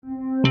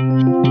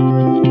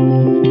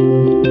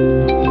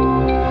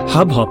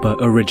Hubhopper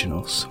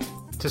Originals.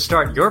 To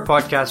start your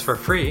podcast for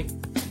free,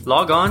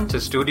 log on to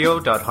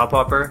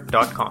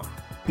studio.hubhopper.com.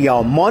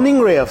 Your Morning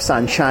Ray of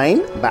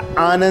Sunshine by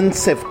Anand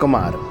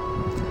Sivkumar.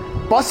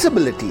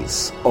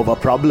 Possibilities over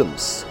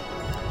problems.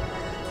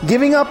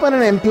 Giving up on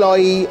an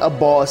employee, a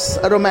boss,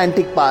 a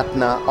romantic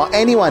partner, or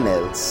anyone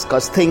else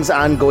because things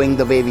aren't going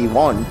the way we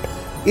want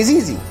is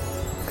easy.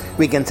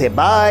 We can say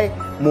bye,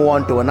 move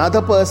on to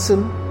another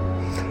person.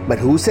 But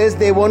who says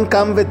they won't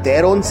come with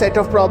their own set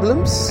of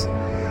problems?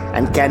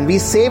 And can we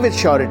say with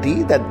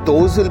surety that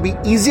those will be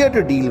easier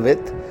to deal with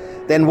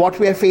than what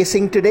we are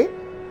facing today?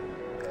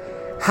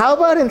 How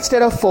about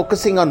instead of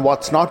focusing on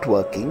what's not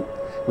working,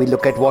 we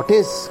look at what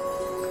is?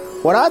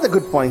 What are the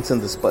good points in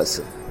this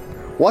person?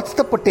 What's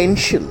the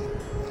potential?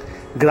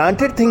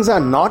 Granted, things are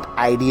not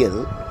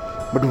ideal,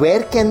 but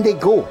where can they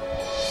go?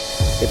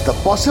 If the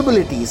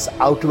possibilities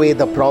outweigh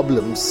the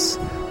problems,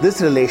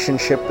 this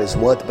relationship is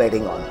worth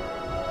betting on.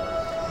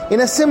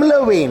 In a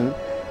similar vein,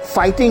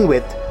 fighting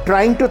with,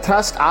 trying to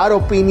thrust our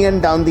opinion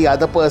down the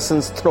other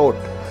person's throat,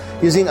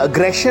 using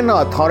aggression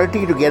or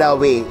authority to get our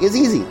way is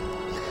easy,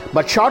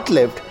 but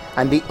short-lived,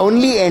 and we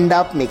only end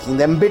up making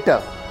them bitter.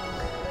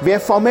 We are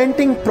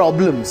fomenting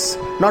problems,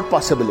 not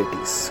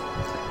possibilities.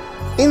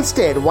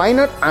 Instead, why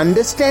not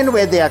understand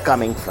where they are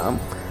coming from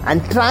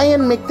and try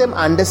and make them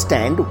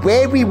understand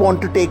where we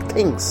want to take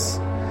things?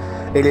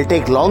 It'll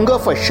take longer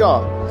for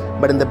sure,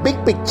 but in the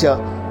big picture,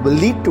 will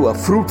lead to a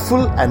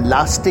fruitful and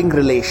lasting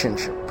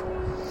relationship.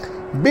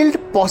 Build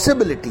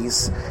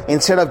possibilities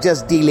instead of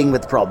just dealing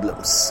with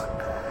problems.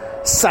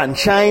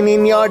 Sunshine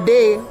in your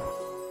day.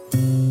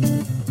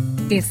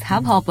 इस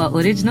hub hopper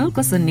original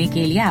को सुनने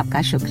के लिए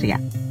आपका शुक्रिया।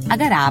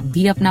 अगर आप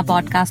भी अपना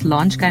पॉडकास्ट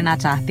लॉन्च करना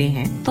चाहते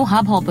हैं, तो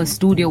हब हॉपर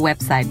स्टूडियो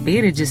वेबसाइट पे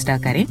रजिस्टर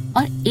करें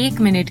और 1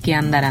 मिनट के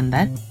अंदर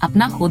अंदर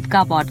अपना खुद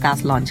का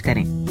पॉडकास्ट लॉन्च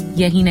करें।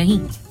 यही नहीं,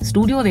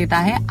 स्टूडियो देता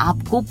है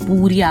आपको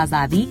पूरी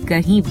आजादी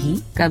कहीं भी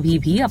कभी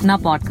भी अपना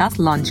पॉडकास्ट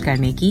लॉन्च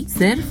करने की,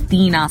 सिर्फ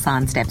 3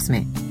 आसान स्टेप्स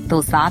में।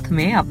 तो साथ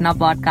में अपना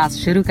पॉडकास्ट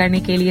शुरू करने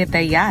के लिए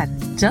तैयार?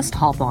 Just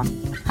hop on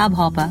hub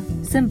hopper,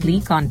 simply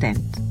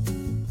content.